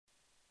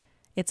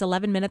It's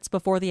 11 minutes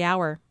before the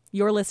hour.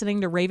 You're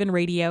listening to Raven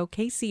Radio,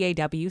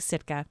 KCAW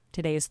Sitka.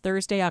 Today is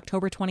Thursday,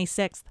 October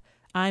 26th.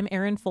 I'm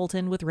Erin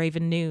Fulton with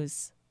Raven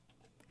News.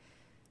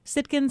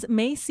 Sitkans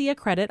may see a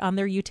credit on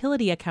their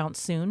utility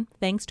accounts soon,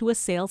 thanks to a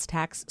sales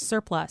tax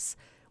surplus.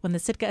 When the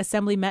Sitka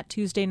Assembly met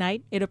Tuesday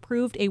night, it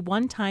approved a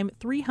one-time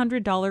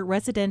 $300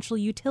 residential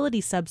utility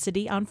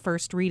subsidy on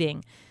first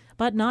reading.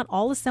 But not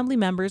all Assembly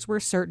members were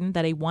certain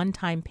that a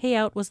one-time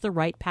payout was the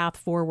right path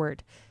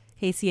forward.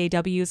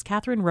 KCAW's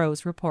Catherine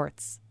Rose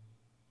reports.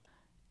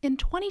 In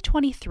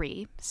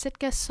 2023,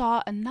 Sitka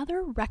saw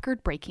another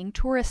record-breaking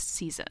tourist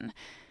season.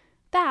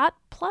 That,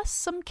 plus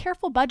some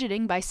careful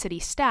budgeting by city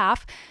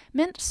staff,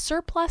 meant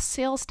surplus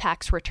sales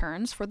tax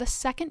returns for the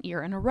second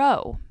year in a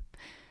row.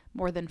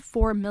 More than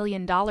 $4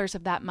 million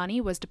of that money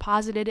was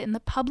deposited in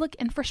the Public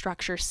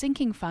Infrastructure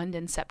Sinking Fund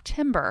in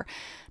September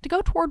to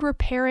go toward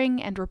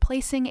repairing and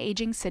replacing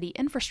aging city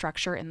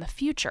infrastructure in the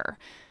future.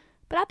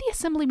 But at the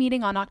Assembly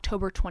meeting on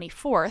October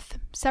 24th,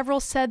 several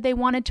said they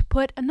wanted to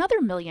put another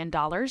 $1 million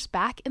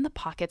back in the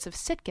pockets of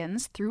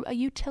Sitkans through a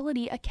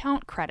utility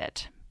account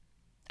credit.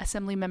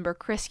 Assemblymember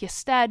Chris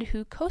Yested,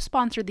 who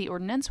co-sponsored the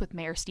ordinance with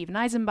Mayor Steven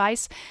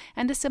Eisenbeis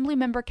and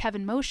Assemblymember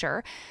Kevin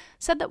Mosher,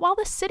 said that while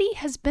the city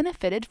has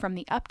benefited from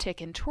the uptick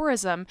in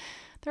tourism,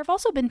 there have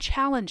also been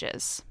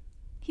challenges.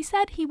 He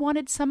said he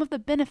wanted some of the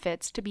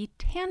benefits to be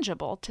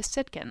tangible to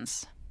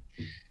Sitkans.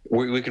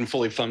 We can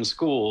fully fund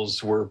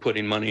schools. We're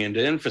putting money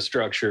into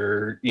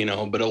infrastructure,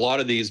 but a lot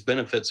of these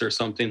benefits are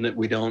something that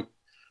we don't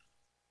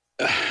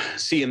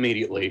see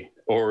immediately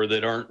or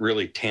that aren't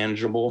really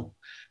tangible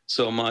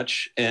so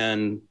much.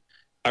 And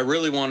I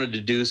really wanted to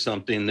do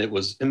something that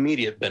was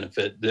immediate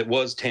benefit, that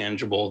was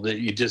tangible, that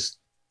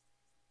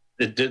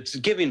it's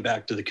giving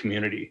back to the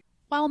community.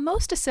 While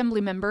most Assembly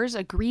members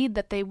agreed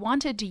that they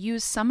wanted to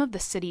use some of the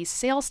city's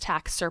sales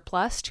tax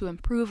surplus to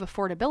improve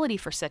affordability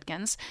for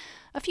Sitkans,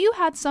 a few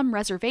had some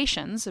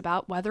reservations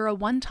about whether a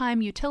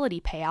one-time utility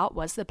payout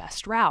was the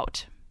best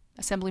route.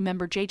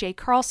 Assemblymember J.J.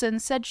 Carlson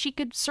said she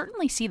could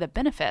certainly see the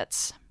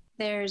benefits.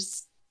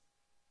 There's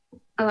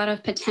a lot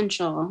of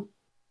potential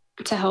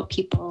to help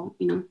people,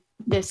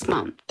 this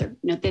month or,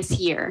 this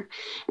year.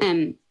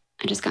 I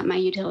just got my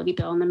utility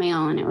bill in the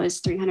mail and it was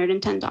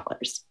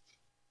 $310.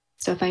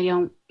 So if I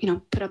don't,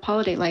 put up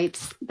holiday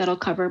lights, that'll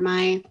cover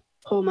my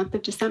whole month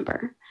of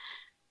December.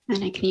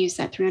 And I can use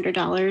that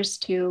 $300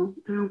 to,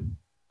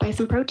 buy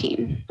some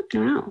protein. I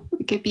don't know.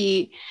 It could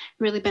be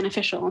really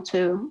beneficial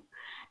to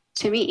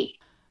me.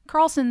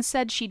 Carlson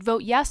said she'd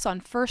vote yes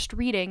on first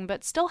reading,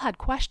 but still had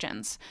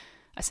questions.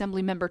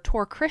 Assemblymember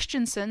Tor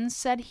Christensen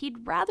said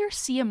he'd rather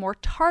see a more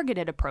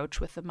targeted approach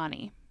with the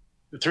money.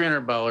 The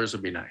 $300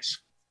 would be nice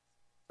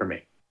for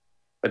me,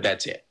 but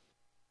that's it.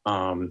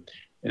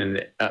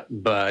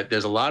 But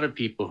there's a lot of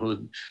people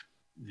who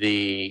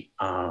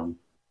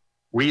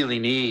really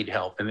need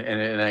help,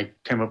 and I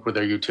came up with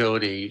a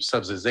utility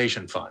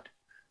subsidization fund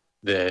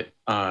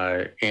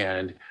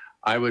and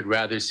I would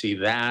rather see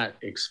that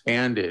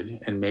expanded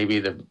and maybe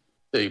the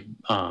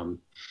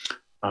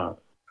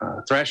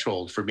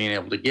threshold for being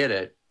able to get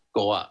it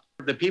go up.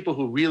 The people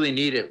who really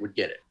need it would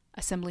get it.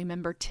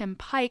 Assemblymember Tim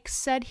Pike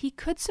said he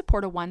could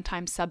support a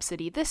one-time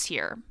subsidy this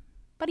year,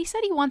 but he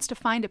said he wants to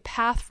find a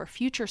path for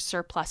future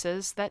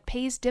surpluses that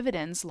pays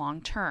dividends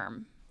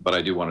long-term. But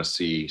I do want to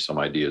see some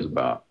ideas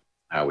about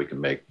how we can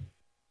make,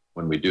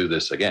 when we do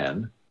this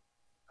again,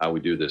 how we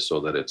do this so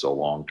that it's a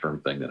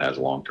long-term thing that has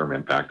a long-term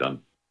impact on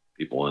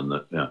people in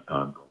the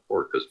going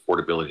forward, because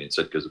affordability in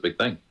Sitka is a big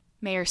thing.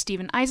 Mayor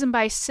Steven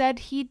Eisenbeis said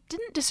he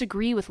didn't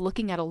disagree with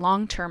looking at a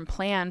long-term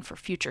plan for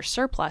future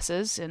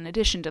surpluses, in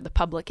addition to the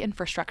Public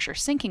Infrastructure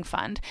Sinking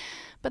Fund,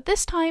 but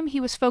this time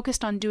he was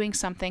focused on doing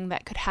something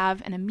that could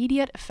have an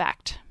immediate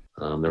effect.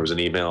 There was an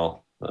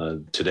email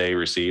today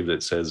received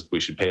that says we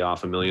should pay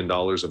off $1 million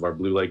of our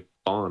Blue Lake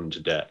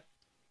bond debt.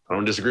 I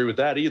don't disagree with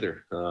that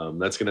either.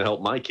 That's going to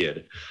help my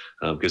kid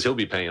because he'll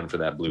be paying for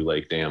that Blue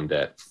Lake Dam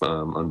debt,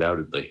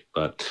 undoubtedly.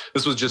 But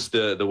this was just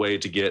the way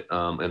to get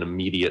an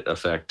immediate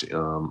effect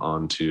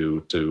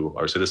onto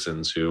our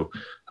citizens who,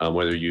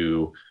 whether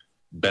you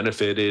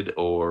benefited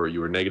or you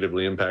were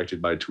negatively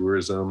impacted by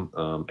tourism,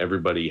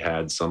 everybody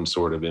had some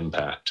sort of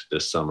impact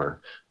this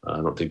summer.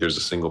 I don't think there's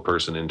a single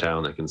person in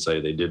town that can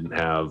say they didn't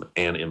have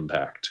an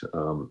impact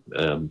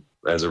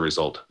as a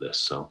result of this.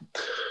 So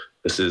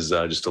this is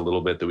just a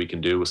little bit that we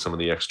can do with some of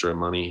the extra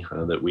money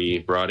that we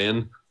brought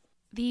in.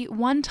 The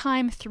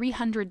one-time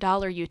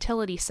 $300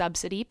 utility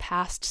subsidy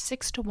passed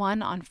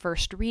 6-1 on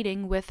first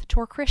reading, with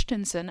Tor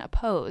Christensen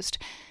opposed.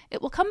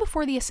 It will come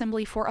before the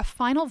Assembly for a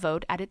final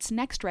vote at its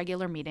next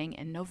regular meeting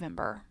in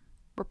November.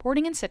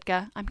 Reporting in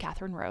Sitka, I'm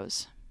Catherine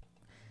Rose.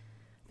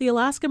 The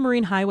Alaska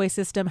Marine Highway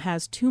System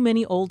has too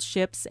many old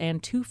ships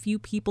and too few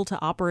people to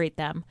operate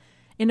them.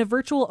 In a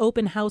virtual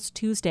open house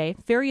Tuesday,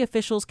 ferry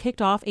officials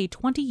kicked off a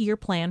 20-year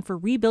plan for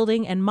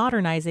rebuilding and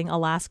modernizing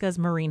Alaska's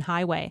Marine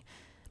Highway.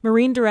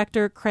 Marine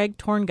Director Craig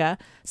Tornga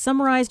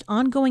summarized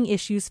ongoing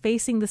issues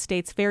facing the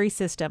state's ferry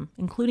system,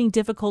 including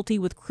difficulty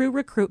with crew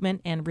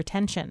recruitment and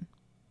retention.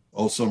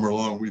 All summer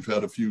long, we've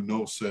had a few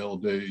no-sail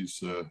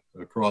days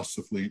across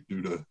the fleet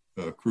due to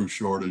crew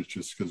shortage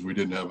just because we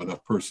didn't have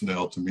enough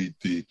personnel to meet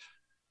the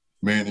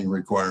manning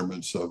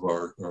requirements of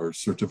our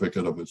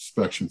certificate of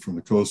inspection from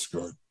the Coast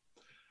Guard.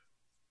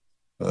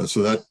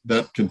 So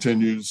that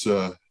continues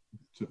to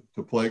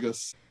plague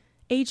us.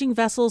 Aging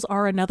vessels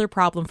are another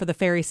problem for the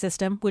ferry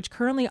system, which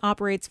currently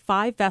operates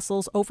 5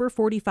 vessels over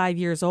 45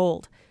 years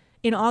old.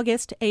 In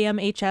August,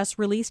 AMHS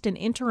released an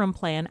interim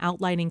plan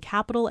outlining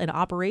capital and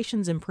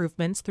operations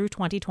improvements through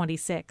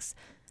 2026.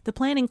 The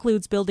plan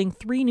includes building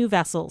 3 new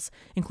vessels,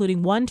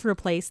 including one to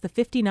replace the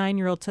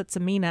 59-year-old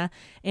Tutsamina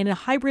and a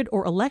hybrid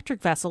or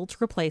electric vessel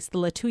to replace the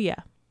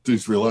Latuya.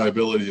 These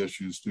reliability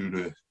issues due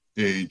to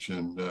age,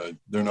 and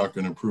they're not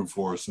going to improve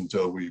for us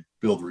until we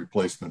build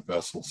replacement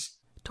vessels.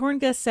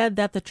 Tornga said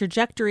that the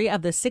trajectory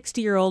of the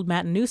 60-year-old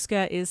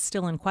Matanuska is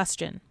still in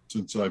question.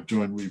 Since I've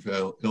joined, we've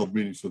held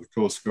meetings with the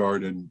Coast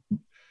Guard, and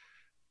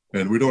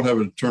we don't have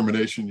a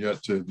determination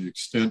yet to the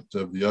extent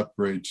of the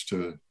upgrades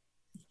to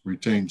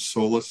retain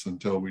SOLAS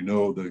until we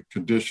know the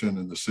condition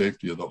and the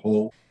safety of the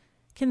hull.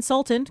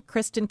 Consultant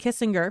Kristen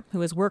Kissinger,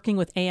 who is working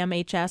with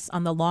AMHS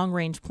on the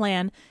long-range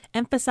plan,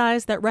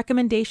 emphasized that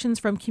recommendations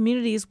from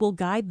communities will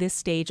guide this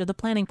stage of the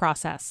planning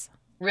process.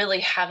 Really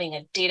having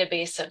a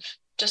database of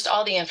just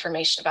all the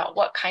information about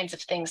what kinds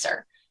of things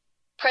are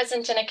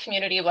present in a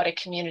community, what a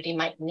community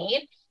might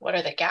need, what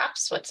are the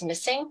gaps, what's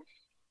missing,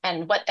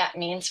 and what that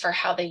means for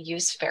how they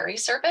use ferry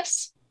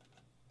service.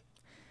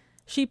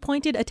 She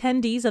pointed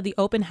attendees of the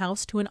open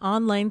house to an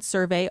online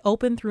survey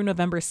open through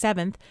November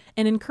 7th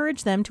and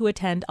encouraged them to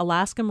attend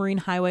Alaska Marine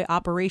Highway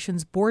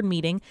Operations Board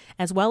meeting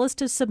as well as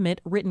to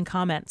submit written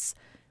comments.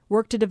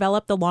 Work to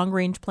develop the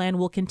long-range plan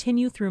will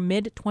continue through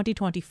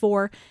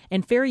mid-2024,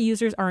 and ferry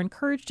users are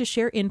encouraged to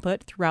share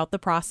input throughout the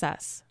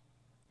process.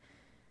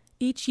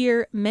 Each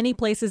year, many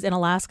places in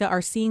Alaska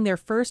are seeing their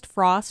first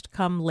frost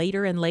come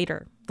later and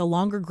later. The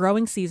longer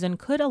growing season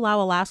could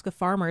allow Alaska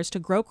farmers to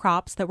grow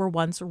crops that were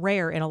once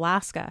rare in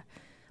Alaska.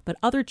 But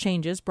other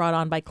changes brought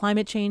on by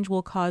climate change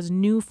will cause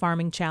new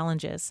farming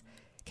challenges.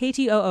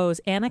 KTOO's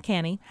Anna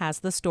Canny has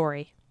the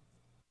story.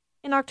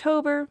 In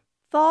October,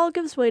 fall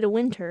gives way to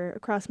winter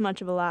across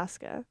much of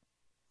Alaska.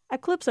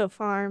 At Calypso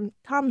Farm,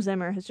 Tom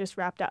Zimmer has just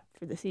wrapped up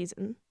for the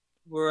season.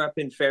 We're up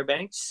in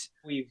Fairbanks.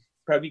 We've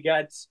probably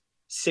got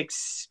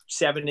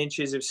 6-7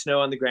 inches of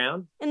snow on the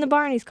ground. In the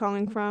barn he's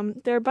calling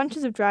from, there are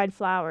bunches of dried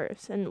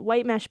flowers and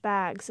white mesh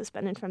bags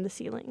suspended from the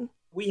ceiling.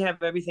 We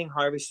have everything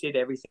harvested.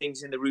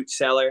 Everything's in the root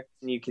cellar.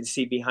 And you can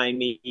see behind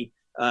me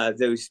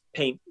those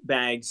paint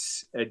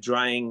bags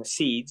drying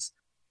seeds.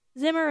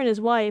 Zimmer and his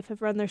wife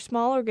have run their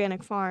small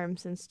organic farm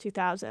since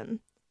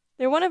 2000.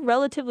 They're one of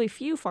relatively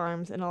few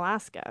farms in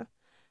Alaska.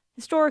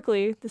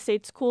 Historically, the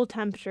state's cool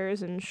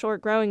temperatures and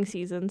short growing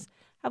seasons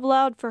have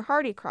allowed for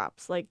hardy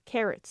crops like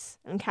carrots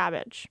and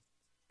cabbage.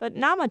 But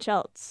not much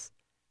else.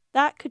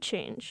 That could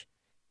change.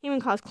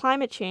 Human-caused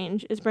climate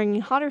change is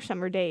bringing hotter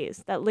summer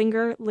days that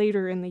linger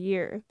later in the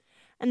year,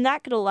 and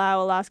that could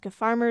allow Alaska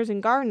farmers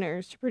and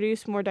gardeners to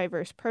produce more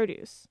diverse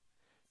produce.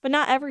 But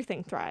not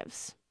everything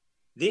thrives.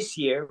 This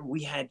year,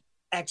 we had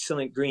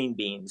excellent green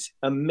beans,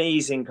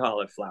 amazing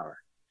cauliflower.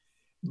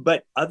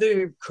 But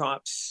other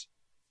crops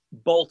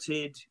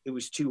bolted. It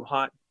was too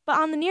hot. But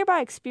on the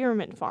nearby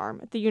experiment farm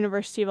at the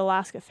University of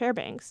Alaska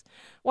Fairbanks,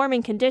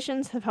 warming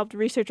conditions have helped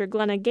researcher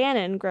Glenna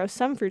Gannon grow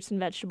some fruits and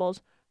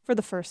vegetables for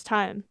the first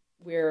time.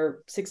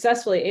 We're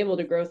successfully able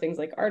to grow things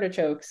like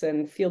artichokes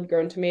and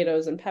field-grown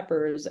tomatoes and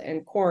peppers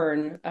and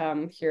corn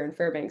here in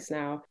Fairbanks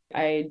now.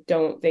 I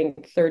don't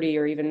think 30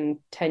 or even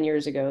 10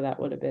 years ago that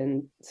would have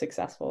been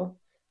successful.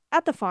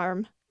 At the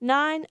farm,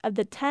 9 of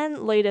the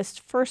 10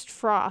 latest first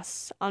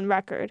frosts on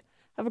record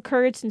have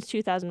occurred since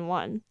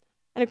 2001.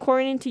 And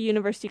according to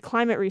university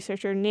climate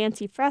researcher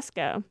Nancy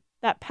Fresco,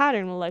 that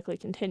pattern will likely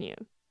continue.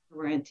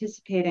 We're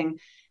anticipating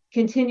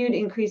continued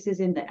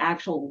increases in the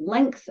actual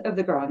length of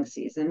the growing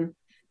season,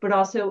 but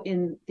also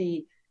in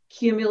the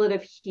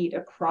cumulative heat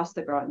across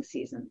the growing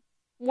season.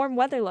 Warm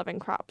weather-loving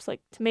crops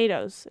like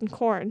tomatoes and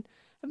corn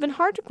have been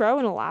hard to grow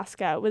in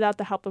Alaska without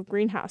the help of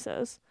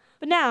greenhouses,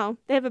 but now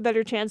they have a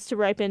better chance to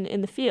ripen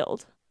in the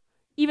field.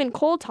 Even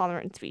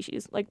cold-tolerant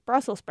species like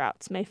Brussels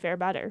sprouts may fare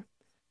better.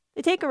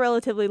 They take a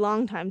relatively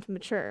long time to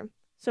mature,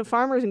 so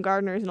farmers and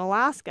gardeners in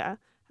Alaska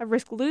have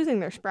risked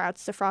losing their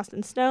sprouts to frost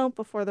and snow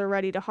before they're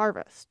ready to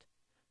harvest.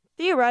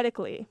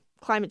 Theoretically,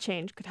 climate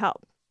change could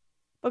help.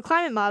 But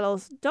climate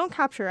models don't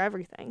capture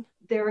everything.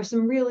 There are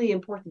some really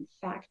important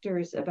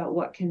factors about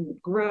what can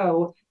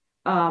grow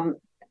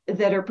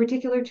that are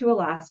particular to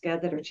Alaska,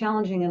 that are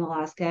challenging in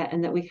Alaska,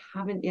 and that we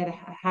haven't yet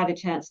had a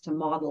chance to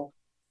model.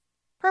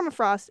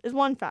 Permafrost is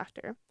one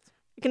factor.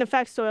 It can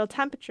affect soil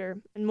temperature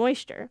and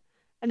moisture,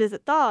 and as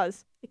it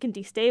thaws, it can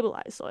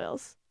destabilize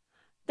soils.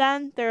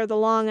 Then there are the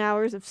long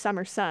hours of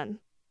summer sun.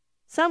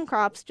 Some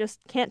crops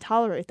just can't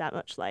tolerate that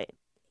much light.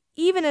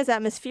 Even as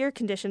atmospheric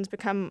conditions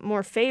become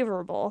more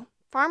favorable,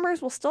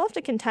 farmers will still have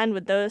to contend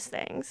with those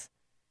things.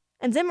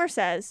 And Zimmer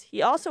says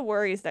he also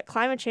worries that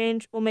climate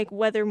change will make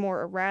weather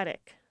more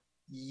erratic.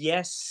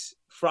 Yes,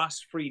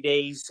 frost-free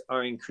days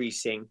are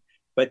increasing,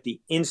 but the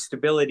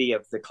instability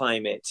of the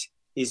climate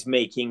is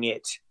making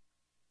it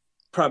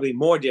probably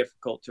more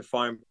difficult to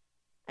farm.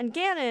 And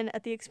Gannon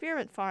at the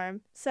Experiment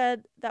Farm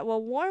said that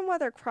while warm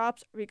weather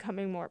crops are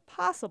becoming more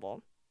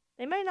possible,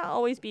 they might not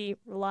always be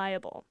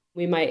reliable.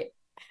 We might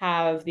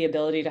have the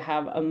ability to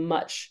have a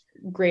much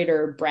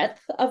greater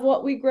breadth of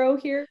what we grow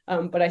here.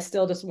 But I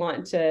still just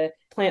want to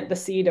plant the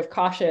seed of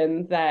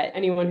caution that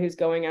anyone who's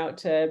going out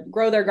to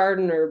grow their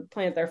garden or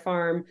plant their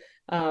farm,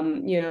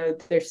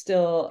 they're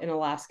still in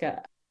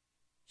Alaska.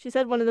 She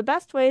said one of the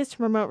best ways to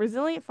promote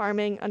resilient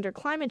farming under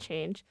climate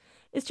change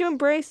is to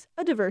embrace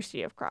a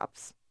diversity of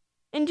crops.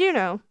 In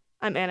Juneau,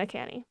 I'm Anna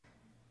Canny.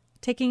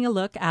 Taking a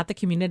look at the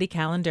community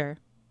calendar.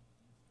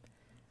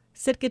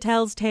 Sitka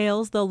Tells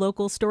Tales, the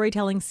local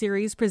storytelling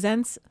series,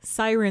 presents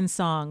Siren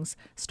Songs,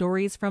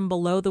 stories from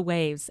below the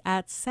waves,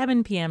 at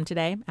 7 p.m.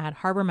 today at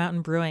Harbor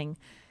Mountain Brewing.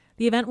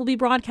 The event will be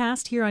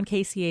broadcast here on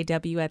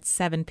KCAW at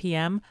 7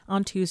 p.m.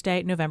 on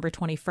Tuesday, November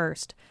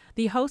 21st.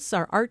 The hosts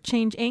are Art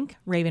Change Inc.,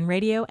 Raven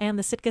Radio, and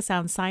the Sitka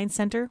Sound Science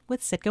Center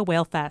with Sitka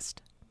Whale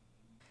Fest.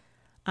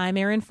 I'm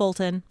Erin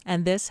Fulton,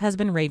 and this has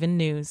been Raven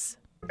News.